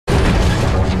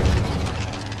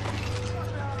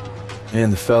Me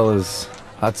and the fellas,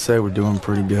 I'd say we're doing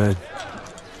pretty good.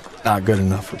 Not good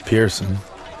enough for Pearson,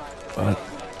 but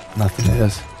nothing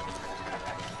is.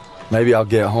 Maybe I'll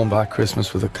get home by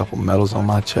Christmas with a couple medals on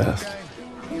my chest.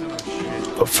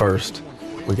 But first,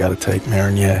 we gotta take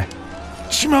Marigny.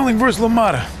 Schmeling versus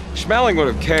LaMotta. Schmeling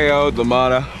would have KO'd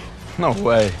LaMotta. No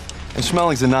way. And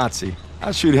Schmeling's a Nazi.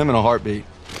 I'd shoot him in a heartbeat.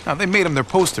 Now, they made him their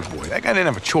poster boy. That guy didn't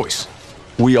have a choice.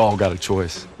 We all got a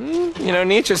choice. You know,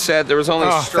 Nietzsche said there was only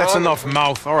strong... That's enough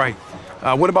mouth. All right.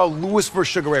 What about Lewis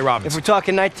versus Sugar Ray Robinson? If we're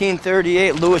talking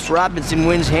 1938, Lewis Robinson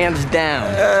wins hands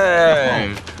down.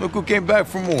 Hey! Look who came back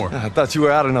for more. I thought you were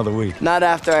out another week. Not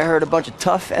after I heard a bunch of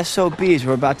tough SOBs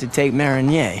were about to take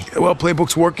Marigny. Yeah, well,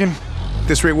 playbook's working. At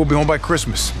this rate, we'll be home by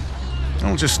Christmas.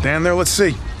 Don't just stand there. Let's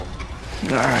see. All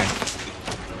right.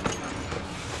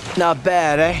 Not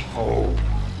bad, eh? Oh.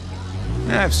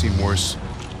 I've seen worse.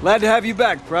 Glad to have you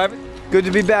back, Private. Good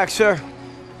to be back, sir.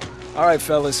 All right,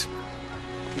 fellas.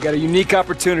 We got a unique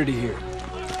opportunity here.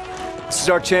 This is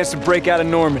our chance to break out of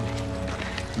Normandy.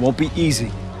 It won't be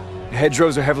easy. The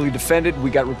hedgerows are heavily defended.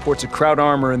 We got reports of Kraut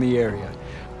armor in the area.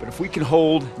 But if we can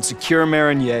hold and secure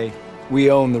Marigny, we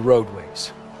own the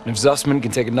roadways. And if Zussman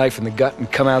can take a knife in the gut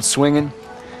and come out swinging,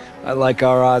 I like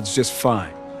our odds just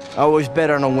fine. Always bet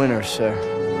on a winner, sir.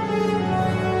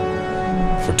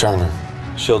 For Turner,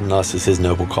 shielding us is his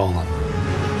noble calling.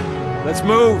 Let's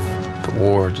move. The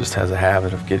war just has a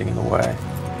habit of getting in the way.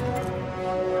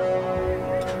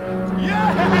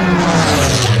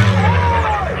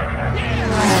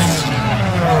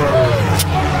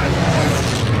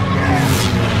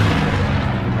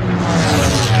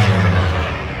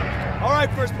 All right,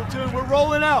 first platoon, we're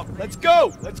rolling out. Let's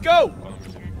go. Let's go.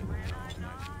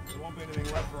 There won't be anything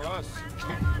left for us.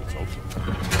 Let's hope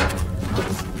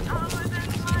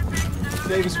so.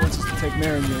 Davis wants us to take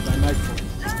Marigny by nightfall.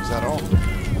 Is that all?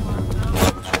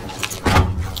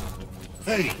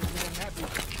 Hey.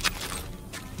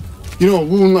 You know, a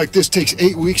wound like this takes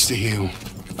 8 weeks to heal.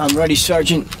 I'm ready,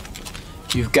 Sergeant.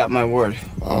 You've got my word.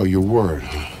 Oh, your word,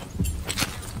 huh?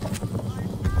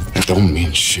 That don't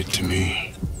mean shit to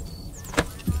me.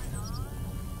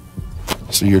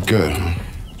 So you're good, huh?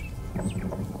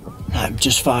 I'm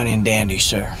just fine and dandy,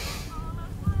 sir.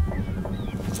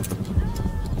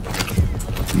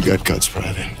 You got guts,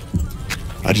 Private.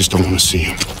 I just don't want to see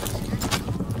them.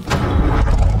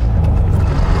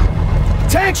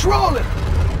 Tanks rolling!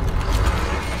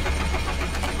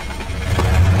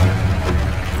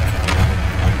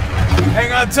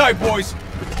 Hang on tight, boys.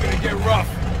 It's gonna get rough.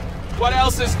 What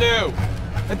else is new?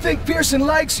 I think Pearson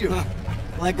likes you.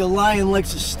 Like a lion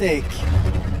likes a steak.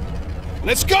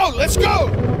 Let's go! Let's go!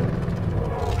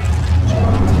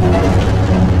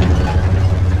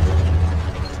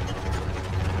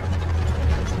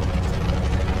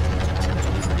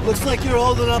 Looks like you're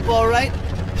holding up all right.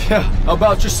 Yeah, how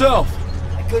about yourself?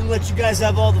 I couldn't let you guys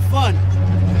have all the fun.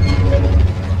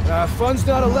 Fun's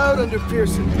not allowed under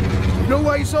Pearson. You know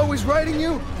why he's always writing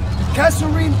you?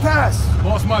 Kasserine Pass.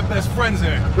 Lost my best friends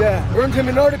there. Yeah, earned him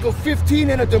an Article 15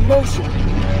 and a demotion.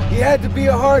 He had to be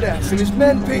a hard ass, and his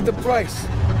men paid the price.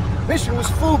 Mission was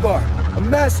Fubar, a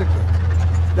massacre.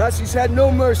 Nazis had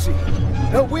no mercy.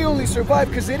 Hell, we only survived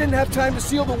because they didn't have time to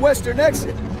seal the western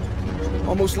exit.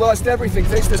 Almost lost everything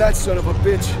thanks to that son of a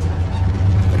bitch.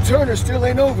 And Turner still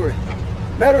ain't over it.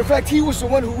 Matter of fact, he was the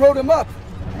one who wrote him up.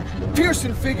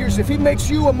 Pearson figures if he makes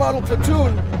you a model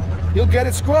platoon, he'll get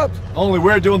it scrubbed. Only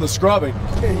we're doing the scrubbing.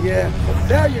 Yeah,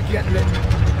 now you're getting it.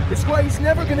 It's why he's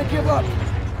never gonna give up.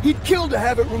 He'd kill to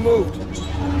have it removed.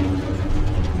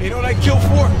 You know what I'd kill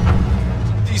for?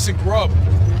 Decent grub.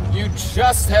 You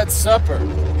just had supper.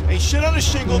 Hey, shit on a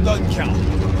shingle doesn't count.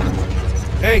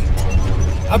 Hey,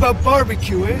 how about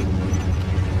barbecue, eh?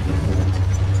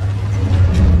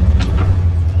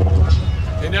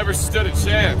 They never stood a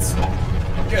chance.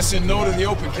 I'm guessing no to the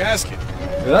open casket.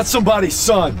 Yeah, that's somebody's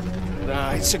son.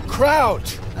 Nah, it's a crowd.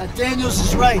 Daniels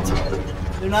is right.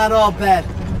 They're not all bad.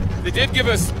 They did give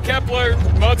us Kepler,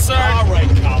 Mozart. All right,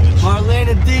 college. Marlene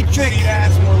and Dietrich. See,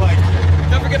 that's more like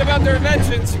it. Don't forget about their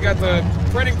inventions. You got the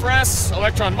printing press,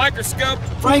 electron microscope.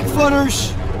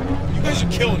 Frankfurters. You guys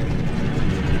are killing me.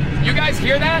 You guys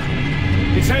hear that?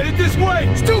 It's headed this way.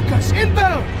 Stukas,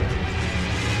 inbound!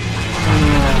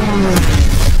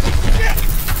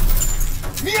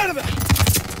 Me out of there!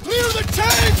 Clear the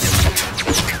tanks!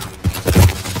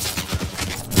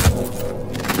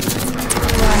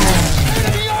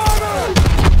 Enemy armor!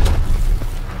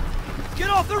 Get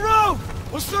off the road!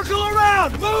 We'll circle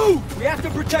around! Move! We have to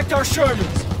protect our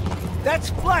Shermans. That's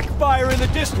flak fire in the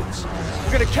distance.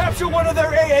 We're gonna capture one of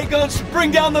their AA guns to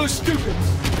bring down those stupids.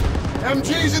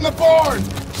 MG's in the barn!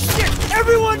 Shit!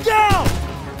 Everyone down!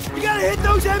 You gotta hit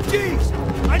those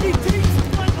MGs! I need teams to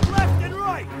flank them left and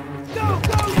right! Go,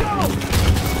 go, go!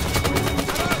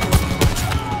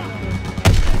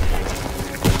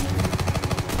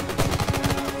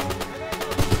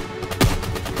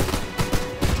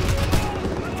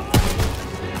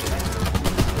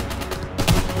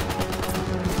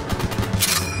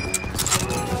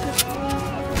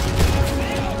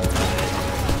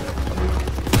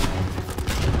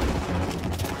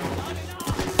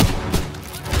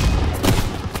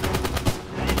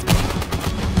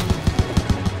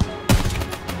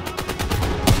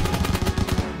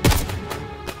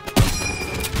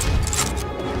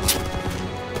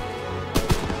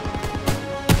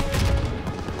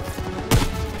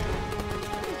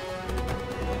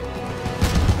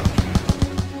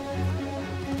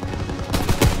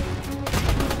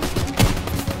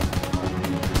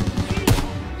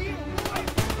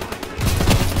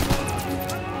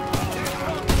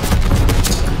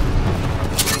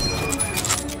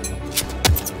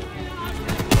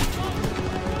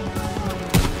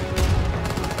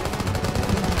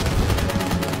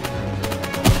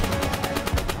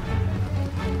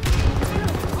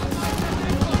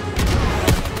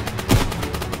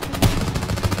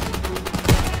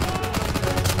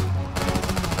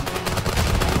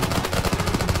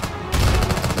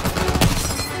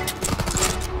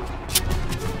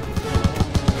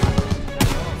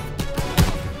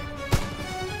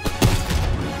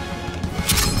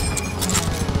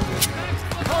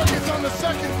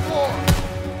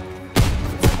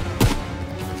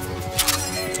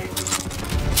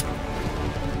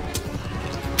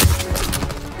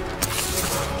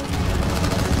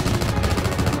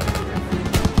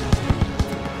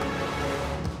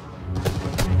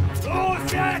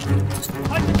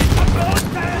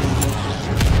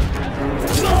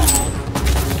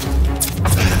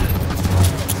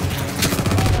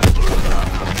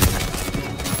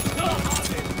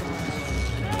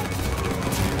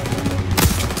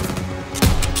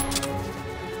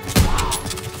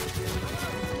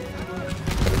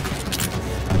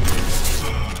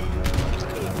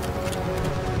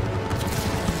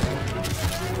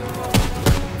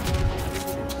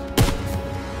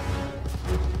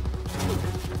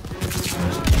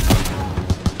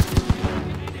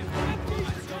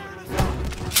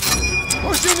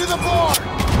 Into the bar!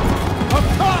 Up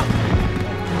top!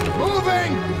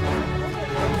 Moving!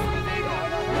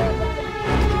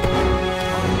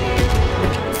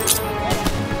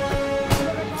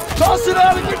 Toss it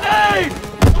out, a grenade!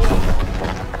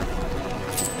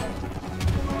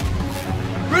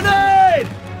 Grenade!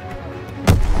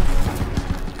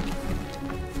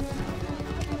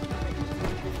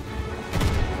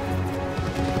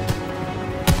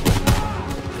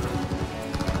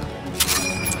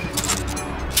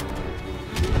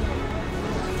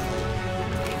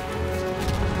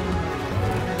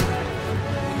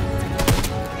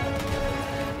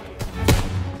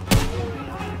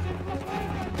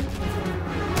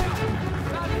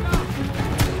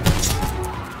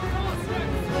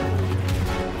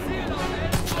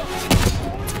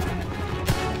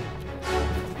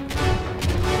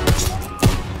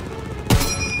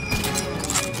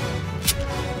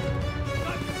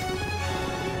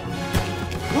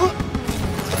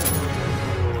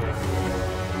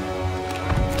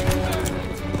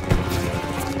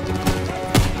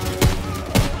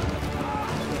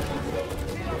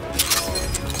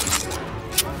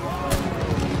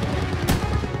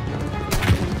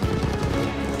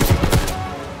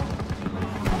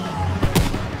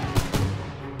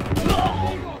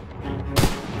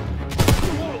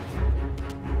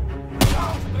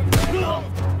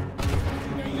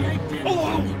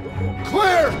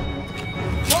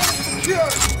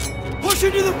 Push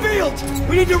into the field!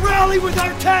 We need to rally with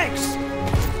our tanks!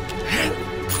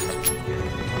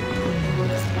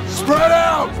 Spread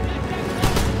out!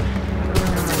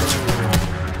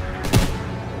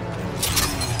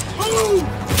 Move!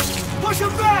 Push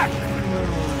them back!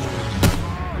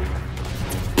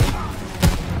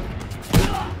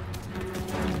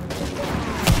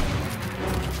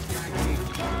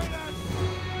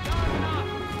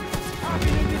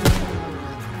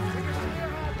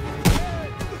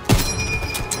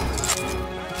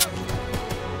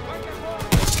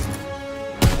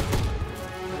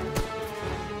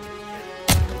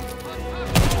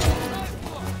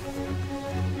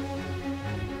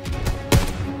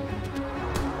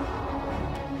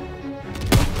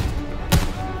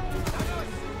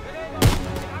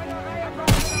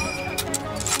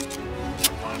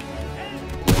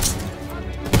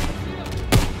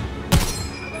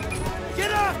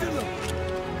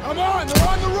 Come on, they're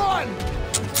on the run!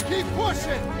 Keep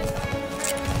pushing!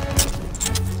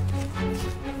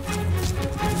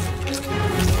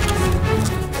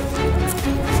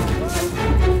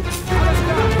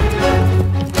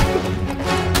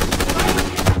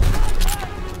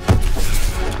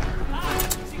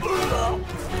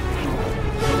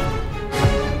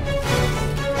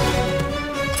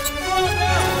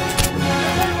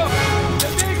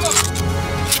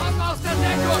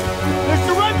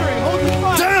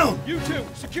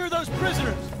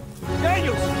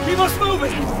 Keep us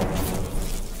moving!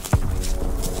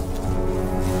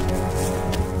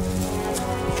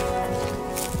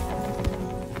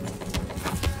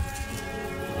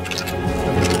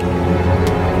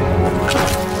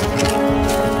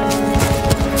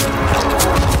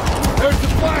 There's the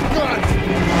black gun!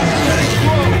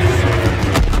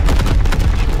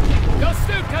 Don't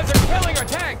stoop, cuz they're killing our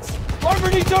tanks!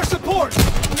 Armor needs our support!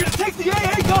 We're gonna take the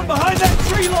AA gun behind that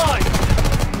tree line!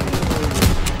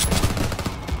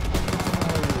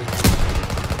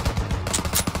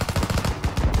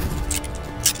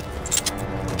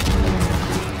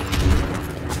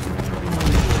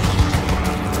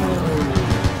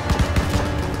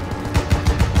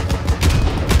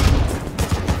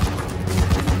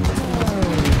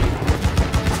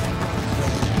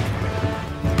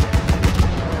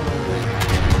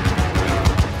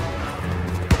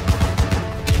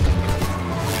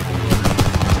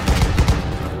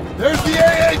 There's the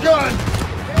AA gun!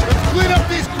 Let's clean up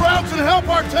these crowds and help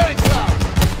our tanks out!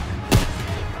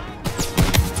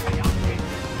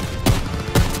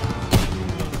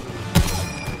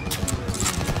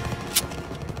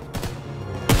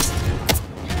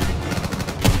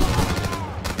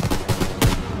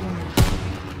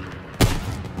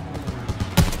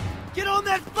 Get on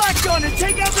that flak gun and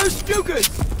take out those Stukas!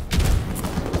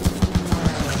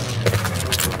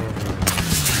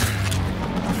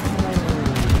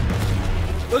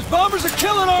 Those bombers are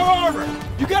killing our armor!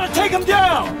 You gotta take them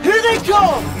down! Here they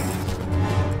come!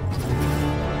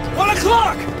 1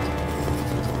 o'clock!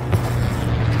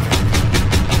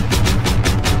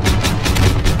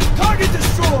 Target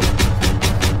destroyed!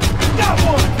 Got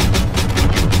one!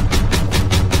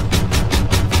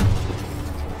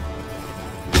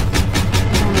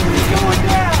 He's going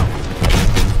down!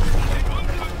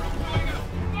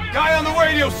 Guy on the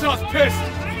radio sounds pissed.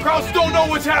 Crowds don't know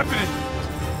what's happening.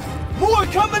 More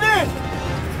coming in!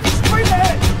 Straight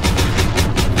ahead!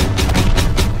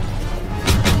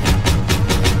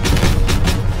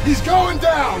 He's going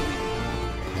down!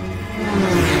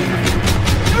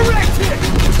 Direct hit!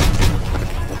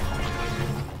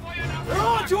 They're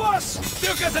on to us!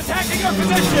 Stuka's attacking our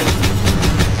position!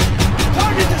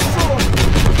 Target destroyed!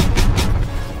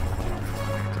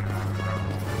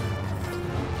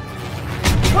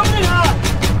 Coming in hot!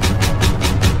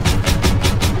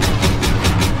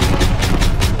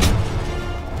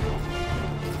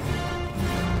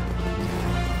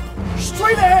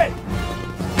 Straight ahead!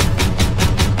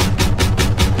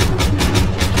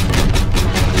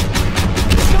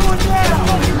 It's going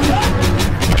down!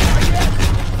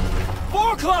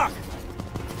 4 o'clock!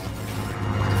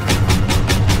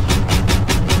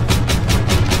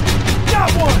 Got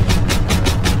one!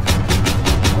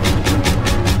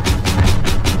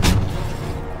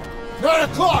 Nine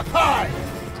o'clock, high!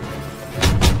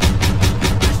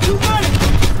 There's too many!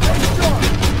 Let's start!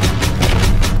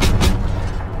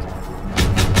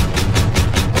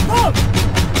 Up!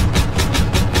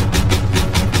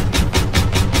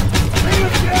 Lead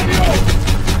us, Daniel!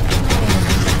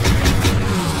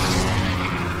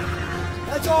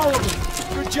 That's all of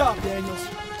them. Good job, Daniels.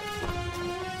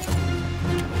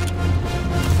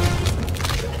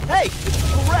 Hey,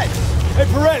 Perez! Hey,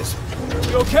 Perez!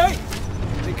 You okay?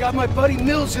 They got my buddy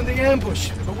Mills in the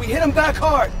ambush, but we hit him back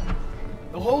hard.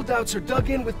 The holdouts are dug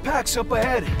in with packs up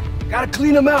ahead. Gotta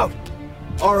clean them out.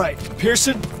 All right,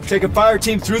 Pearson, take a fire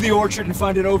team through the orchard and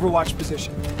find an overwatch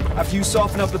position. After you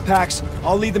soften up the packs,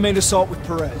 I'll lead the main assault with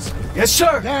Perez. Yes,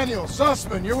 sir! Daniel,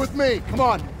 Sussman, you're with me. Come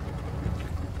on.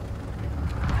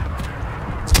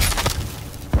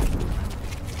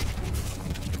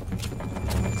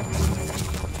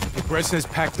 Brett says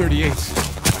Pack 38s.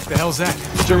 What the hell's that?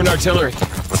 German artillery.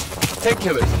 Tank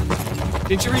killers.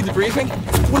 Didn't you read the briefing?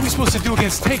 What are we supposed to do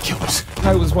against tank killers?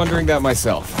 I was wondering that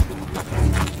myself.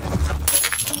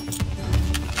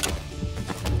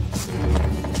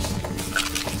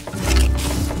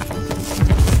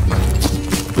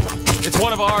 It's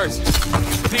one of ours.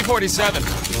 P-47.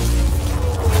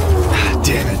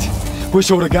 Damn it.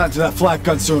 Wish I would have gotten to that flak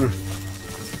gun sooner.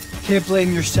 Can't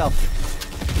blame yourself.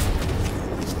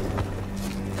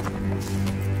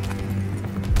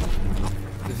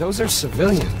 Those are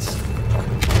civilians.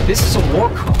 This is a war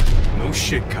crime. No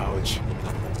shit, College.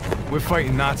 We're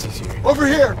fighting Nazis here. Over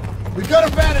here. We've got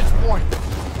a vantage point.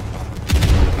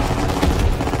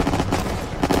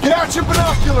 Get out your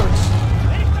binoculars.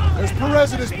 There's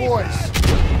Perez and his boys.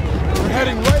 We're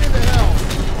heading right into hell.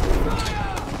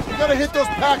 We gotta hit those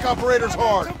pack operators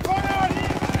hard.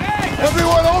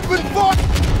 Everyone open fire!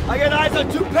 I got eyes on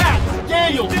 2 packs.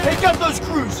 Daniels, take out those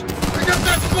crews. Pick up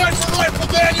that sniper rifle,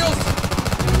 Daniels!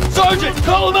 Sergeant,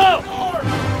 call them out!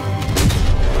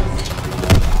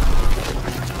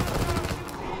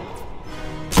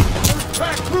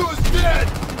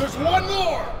 There's one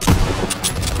more!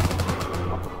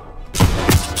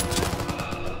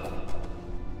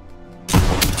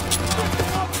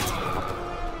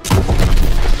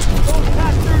 Those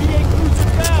past 38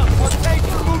 cruisers down! Our tanks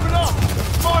are moving up!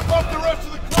 Mop up the rest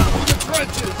of the crowd in the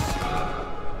trenches!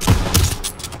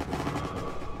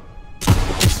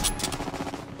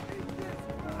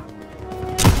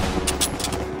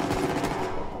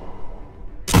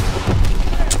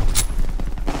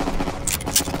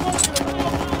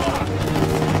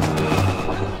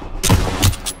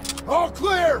 All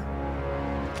clear!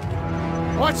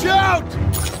 Watch out!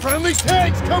 Friendly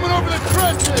tanks coming over the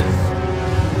trenches!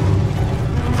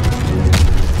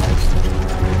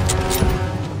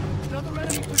 Another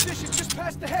enemy position just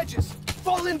past the hedges.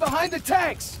 Fall in behind the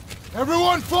tanks.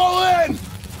 Everyone fall in!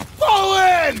 Fall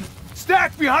in!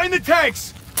 Stack behind the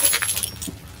tanks!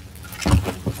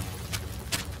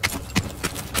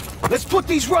 Let's put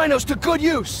these rhinos to good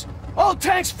use. All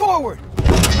tanks forward.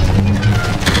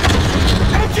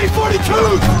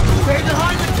 MG-42s! Stay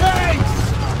behind the tanks!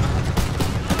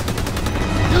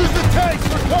 Use the tanks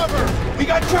for cover! We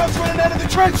got trucks running out of the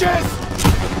trenches.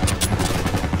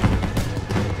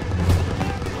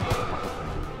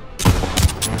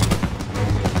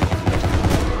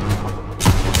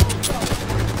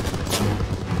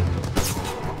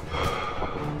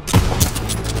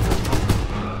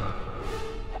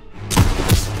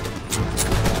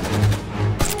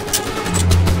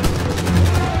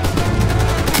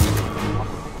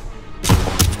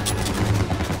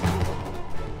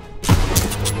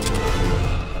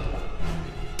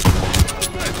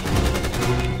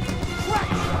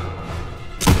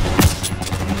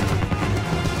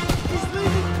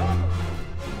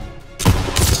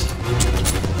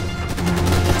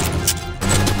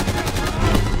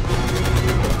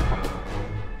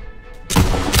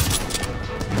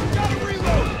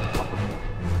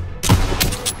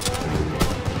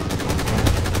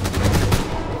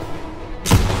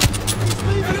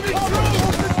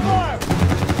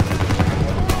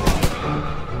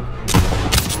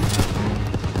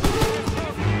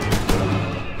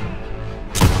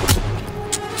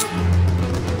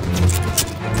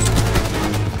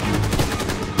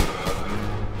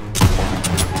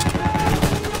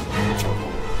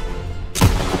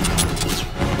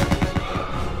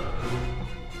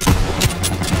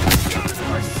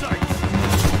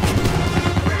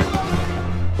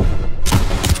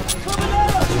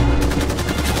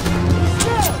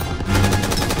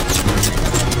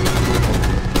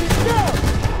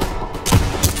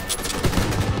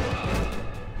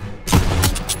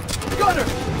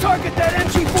 Target that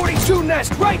MG-42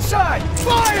 nest, right side!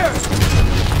 Fire!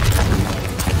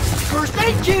 First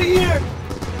aid kit here!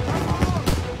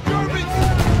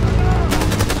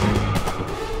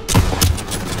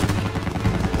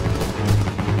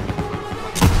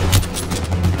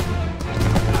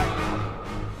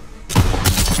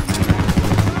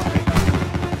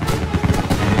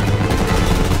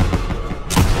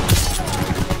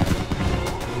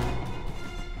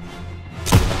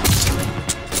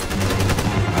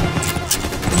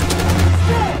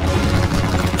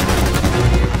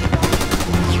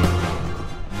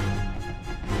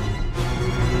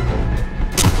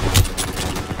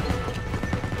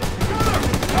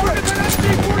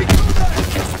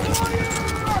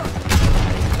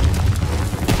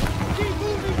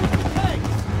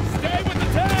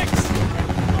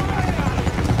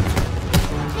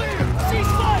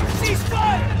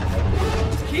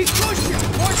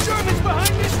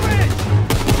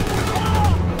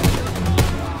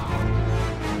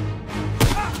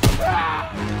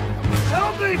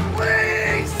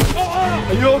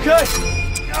 Are you okay?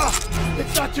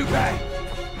 It's not too bad.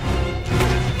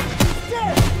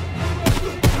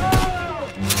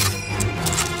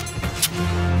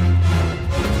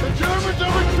 The Germans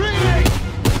are retreating!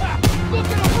 Look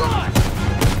at him run!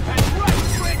 That's right,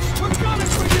 Twitch! We're coming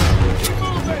for you! Keep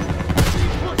moving!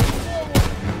 Keep pushing forward!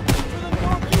 To the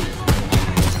northeast!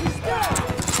 He's down!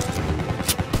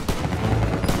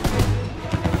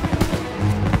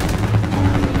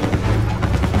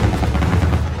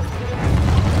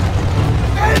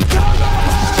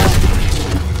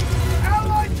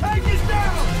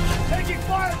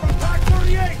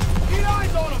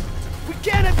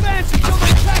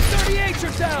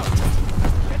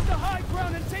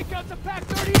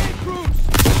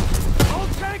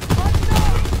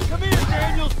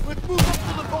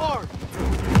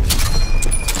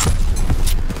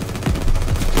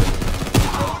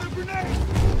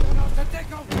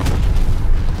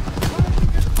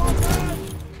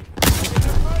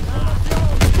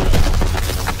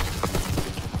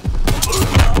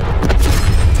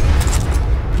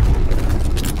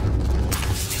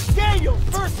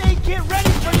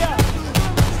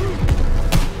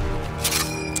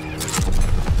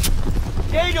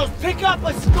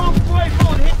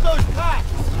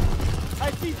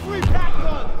 see 3 pack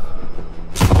guns!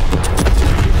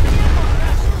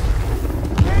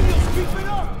 Daniels, keep it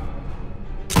up!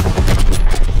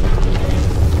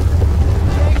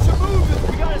 Gangs are moving!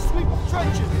 We gotta sweep the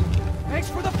trenches! Thanks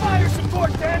for the fire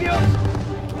support, Daniel!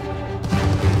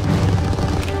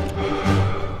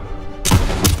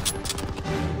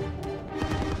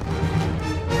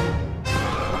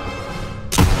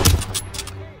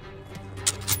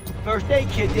 First aid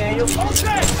kit, Daniel.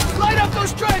 Okay! Light up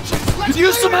those trenches! Let's Could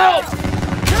use some help!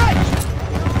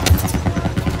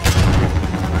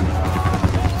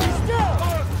 He's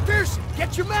down! Pearson,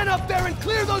 get your men up there and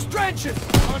clear those trenches!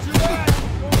 Roger that!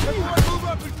 Everyone move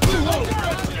up and clear those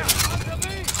trenches!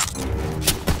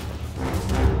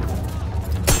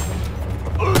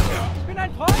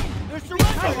 They're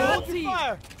surrendering!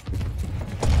 Fire!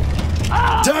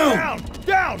 Down!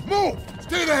 Down! Move!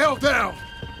 Stay the hell down!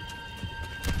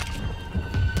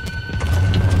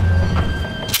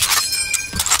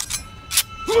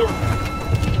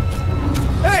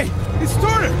 Hey! It's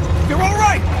Turner! You're all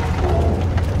right!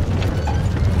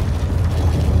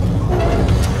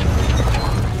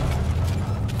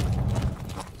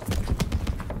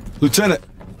 Lieutenant.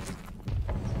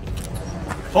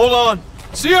 Hold on.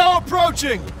 CO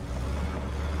approaching!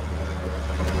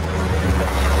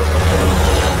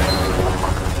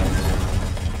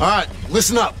 All right,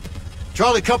 listen up.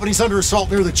 Charlie Company's under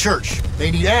assault near the church. They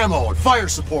need ammo and fire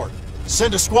support.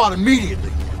 Send a squad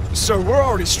immediately. Sir, we're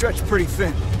already stretched pretty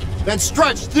thin. Then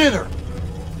stretch thinner.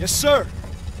 Yes, sir.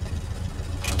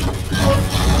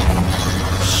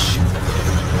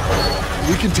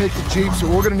 We can take the jeep, so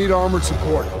we're gonna need armored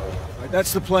support. All right,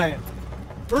 that's the plan.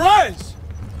 Perez!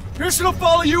 Pearson will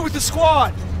follow you with the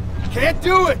squad. Can't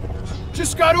do it!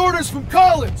 Just got orders from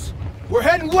Collins. We're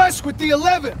heading west with the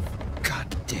 11th.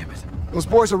 God damn it. Those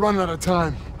boys are running out of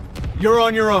time. You're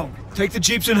on your own. Take the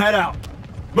jeeps and head out.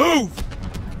 Move!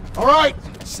 All right,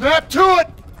 snap to it!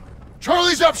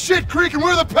 Charlie's up Shit Creek and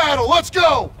we're the paddle. Let's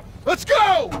go! Let's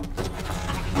go!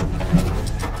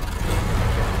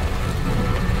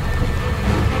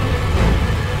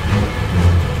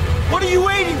 What are you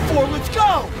waiting for? Let's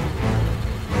go!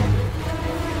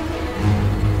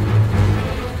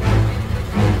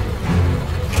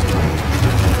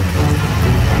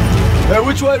 Hey,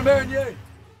 which way to Marigny?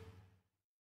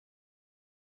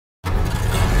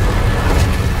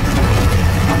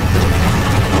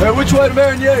 Hey, which way to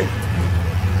Marigny?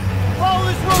 Follow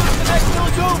this road to the next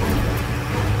village over.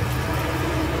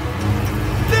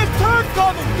 Big turn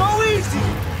coming! Go easy!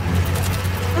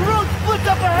 The road splits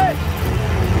up ahead!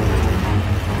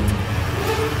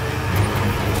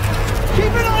 Keep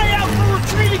an eye out for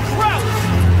retreating Krauts!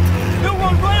 They'll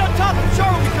run right on top of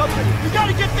Charlie Company! We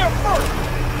gotta get there first!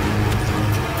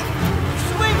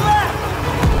 Swing left!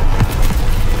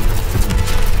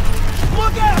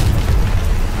 Look out!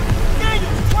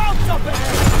 Daniel's Krauts up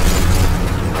ahead!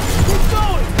 Keep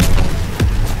going!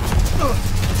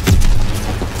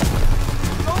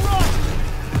 All right!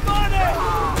 Come in!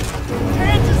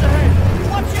 Hands is ahead!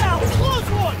 Watch out! Close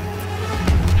one!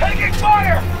 Taking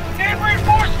fire! Need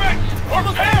reinforcements! We're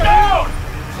pinned down!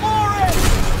 Floor it!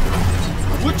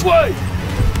 Which way?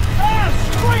 Ah!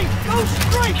 Straight! Go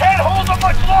straight! Can't hold them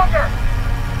much longer!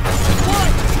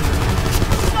 Right!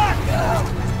 Knock out!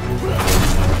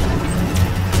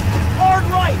 Hard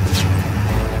right!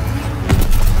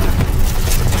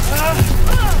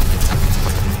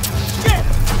 Shit!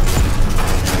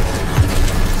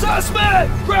 Suspect!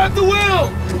 Grab the wheel!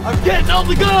 I'm getting on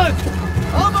the gun!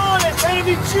 I'm on it!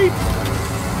 Enemy jeep!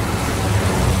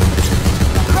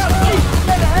 Crap, jeep!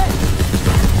 Get ahead!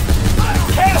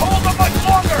 Can't hold them much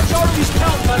longer! Charlie's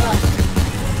counting on us!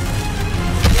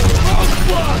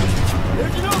 Roadblock!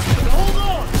 There's an opening! Hold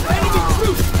on! Enemy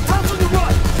troops! Out on the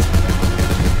right!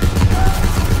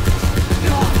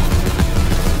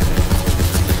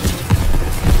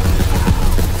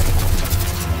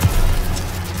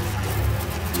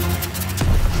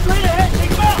 Straight ahead! Take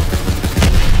them out!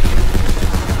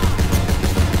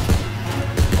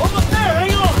 Almost there!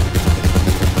 Hang on!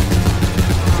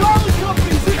 Charlie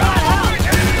Company's in my house!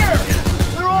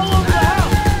 They're all over the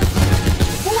house!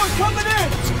 More coming in!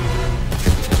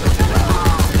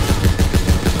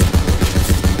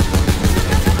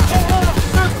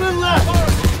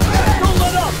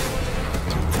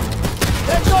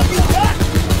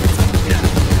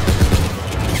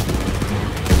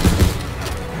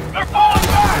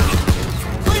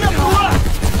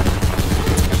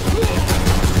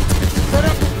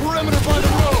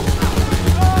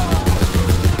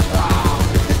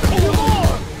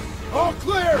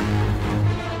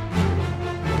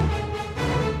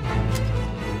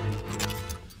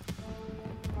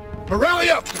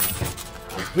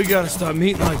 gotta stop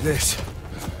meeting like this.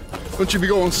 Don't you be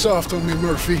going soft on me,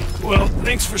 Murphy. Well,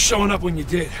 thanks for showing up when you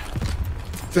did.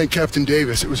 Thank Captain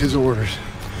Davis. It was his orders.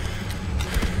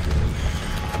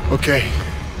 Okay.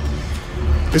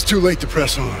 It's too late to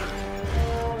press on.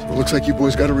 So it looks like you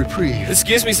boys got a reprieve.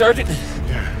 Excuse me, Sergeant.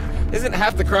 Yeah. Isn't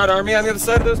half the crowd army on the other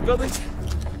side of those buildings?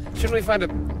 Shouldn't we find a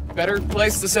better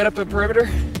place to set up a perimeter?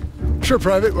 Sure,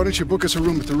 Private. Why don't you book us a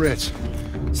room at the Ritz?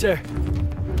 Sir.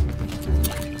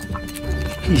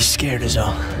 He's scared as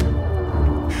all.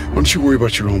 Why don't you worry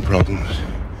about your own problems?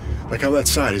 Like how that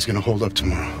side is gonna hold up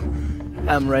tomorrow.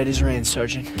 I'm right as rain,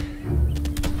 Sergeant.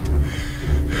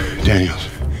 Daniels,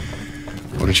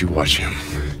 why don't you watch him?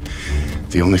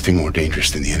 The only thing more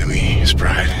dangerous than the enemy is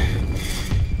pride.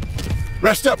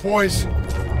 Rest up, boys.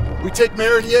 We take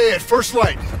Marigny at first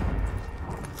light.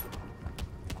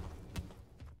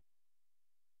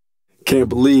 Can't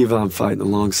believe I'm fighting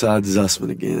alongside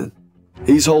Zussman again.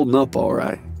 He's holding up all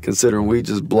right, considering we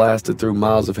just blasted through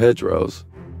miles of hedgerows.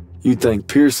 You'd think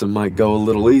Pearson might go a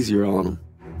little easier on him.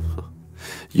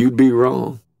 You'd be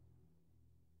wrong.